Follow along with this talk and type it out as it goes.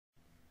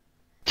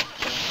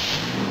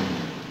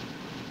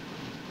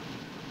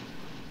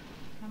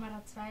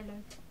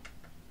Zeile.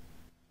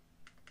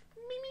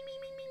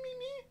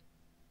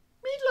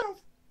 Meatloaf.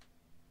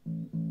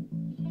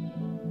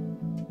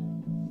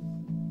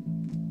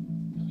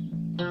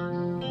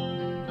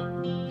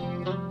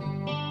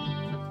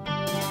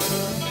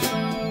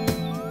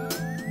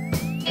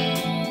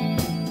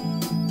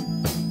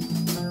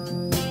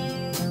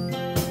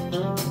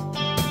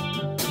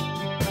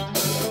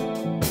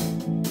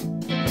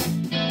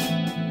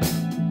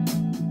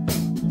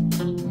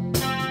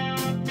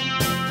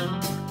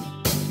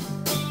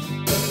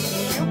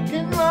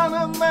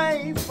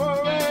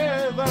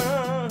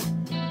 Forever,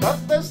 but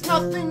there's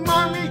nothing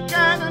more we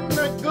can and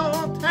a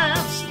good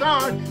head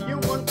start. You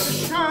want to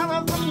shut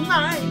out the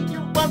night,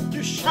 you want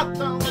to shut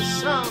down the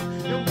sound,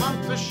 you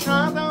want to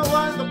shut out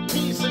all the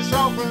pieces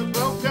of a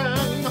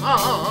broken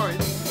heart.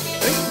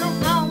 Think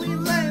of how we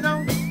lay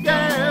down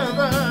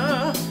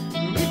together.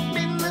 We've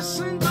been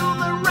listening to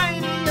the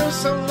radio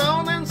so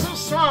long and so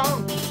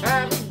strong,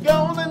 and a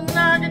golden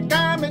nugget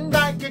coming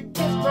like a gift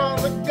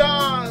from the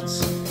gods.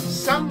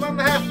 Someone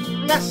have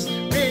blessed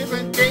me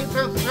and gave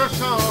us her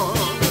songs.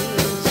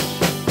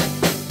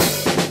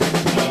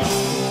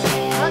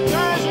 I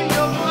treasure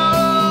your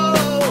love.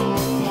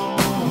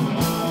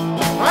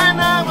 I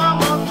never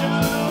want to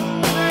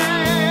lose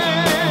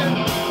it.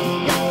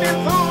 You've been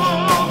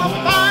through the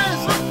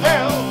fires of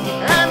hell,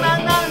 and I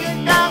know you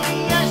got the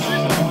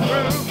ashes to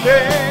prove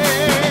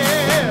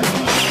it.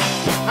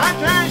 I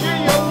treasure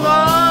your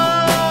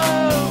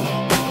love.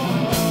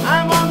 I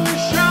want to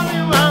show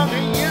you how to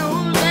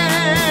use it.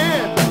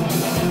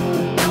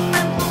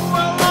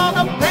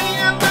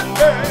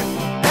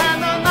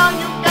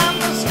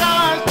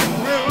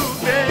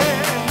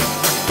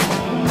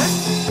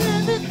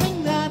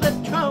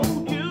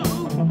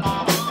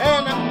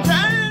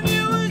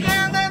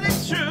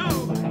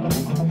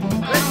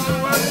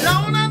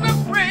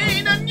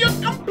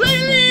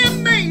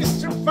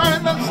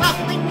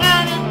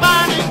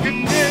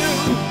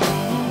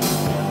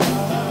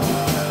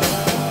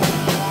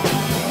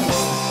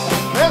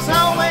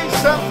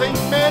 Something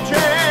magic,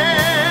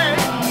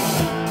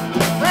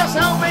 there's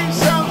always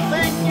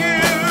something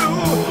new,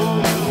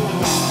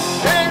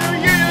 and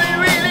you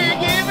really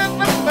give it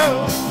the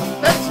most.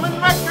 That's when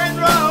rock and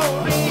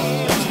roll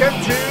dreams come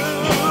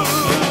true.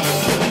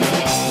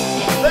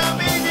 The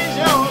beat is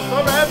yours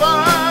forever,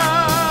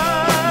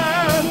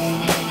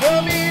 the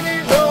beat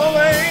is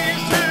always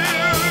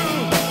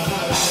true,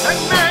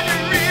 and man you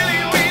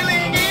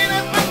really give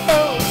it the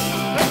most.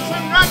 That's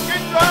when rock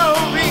and roll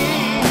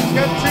dreams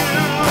come true.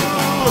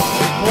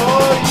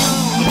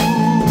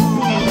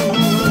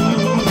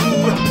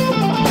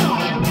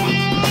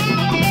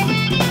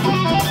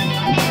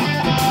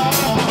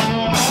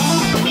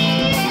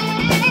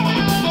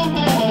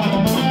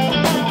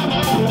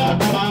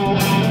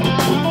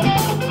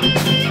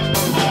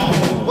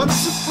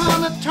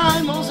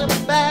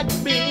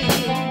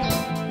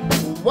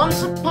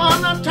 Once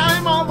upon a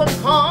time all the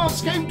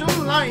chords came to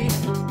life,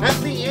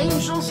 and the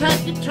angels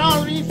had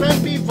guitar riff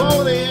and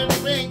before their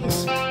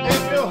wings.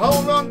 If you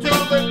hold on to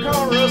the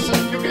chorus,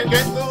 you can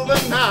get through the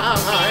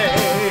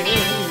night.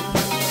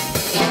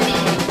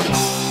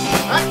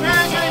 I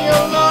treasure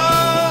your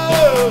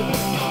love.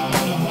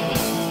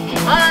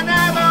 I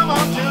never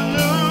want to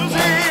lose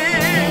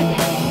it.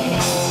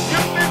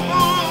 You've been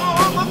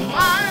through the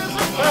fires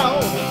of hell,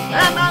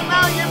 and I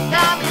know you've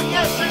got the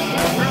essence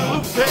to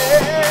prove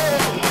it.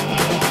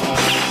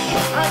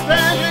 I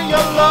treasure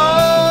your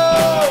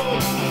love.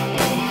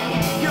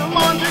 You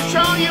want to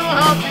show you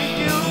how to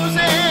use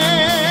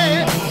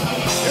it.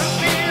 You've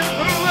been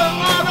through a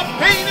lot of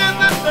pain and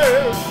the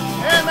dirt,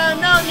 and I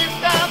know you've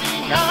got the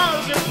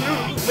cause to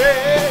prove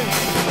it.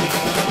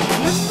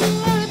 Listen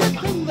to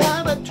everything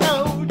that I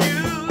told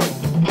you,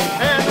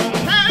 and I'm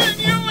telling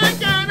you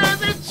again as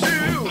it's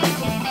true.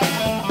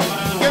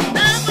 You're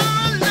never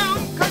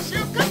alone, 'cause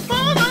you can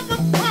follow the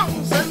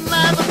phones and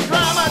let the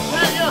drama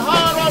tear your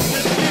heart off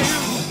with you.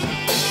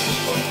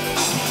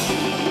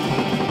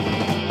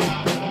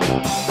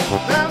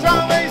 There's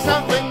always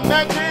something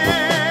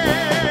magic,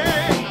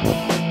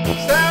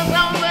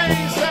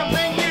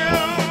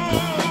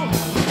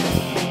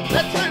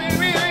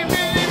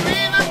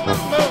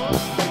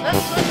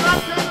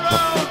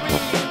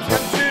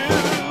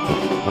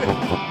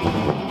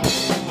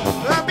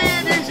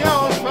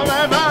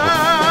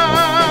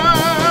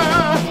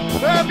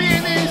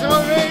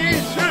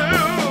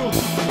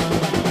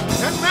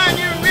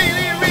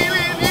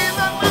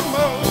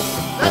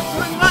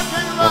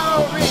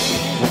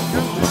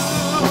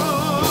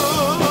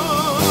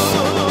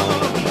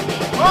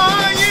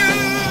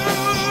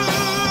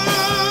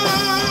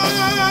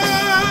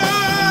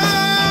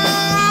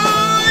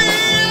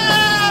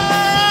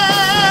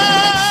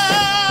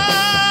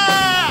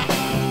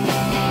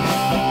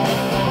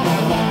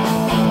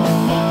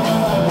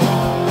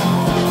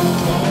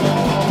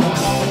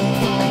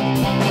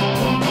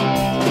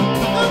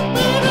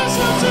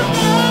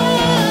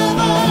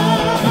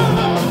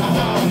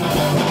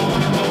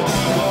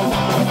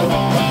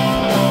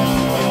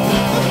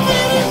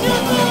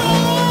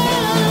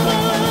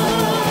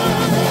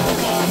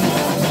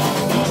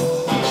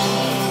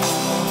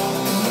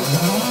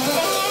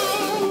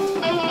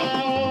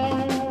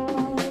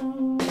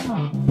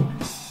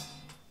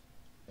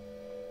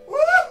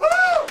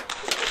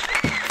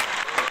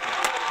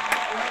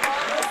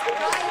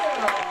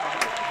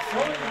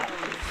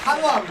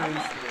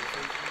 Hammer.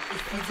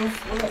 Ich bin so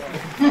froh, dass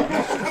du...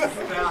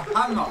 Der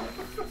Hammer.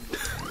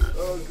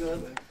 Oh Gott.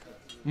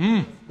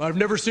 I've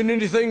never seen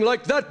anything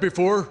like that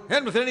before.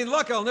 And with any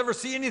luck, I'll never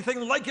see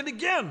anything like it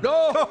again.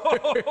 No.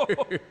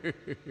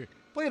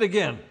 Play it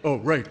again. Oh,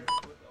 right.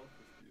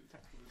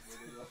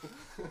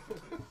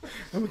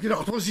 Ich hab mir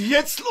gedacht, was ist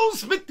jetzt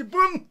los mit dem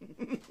Bund?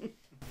 Wie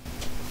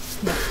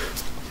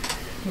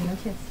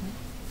läuft jetzt, ne?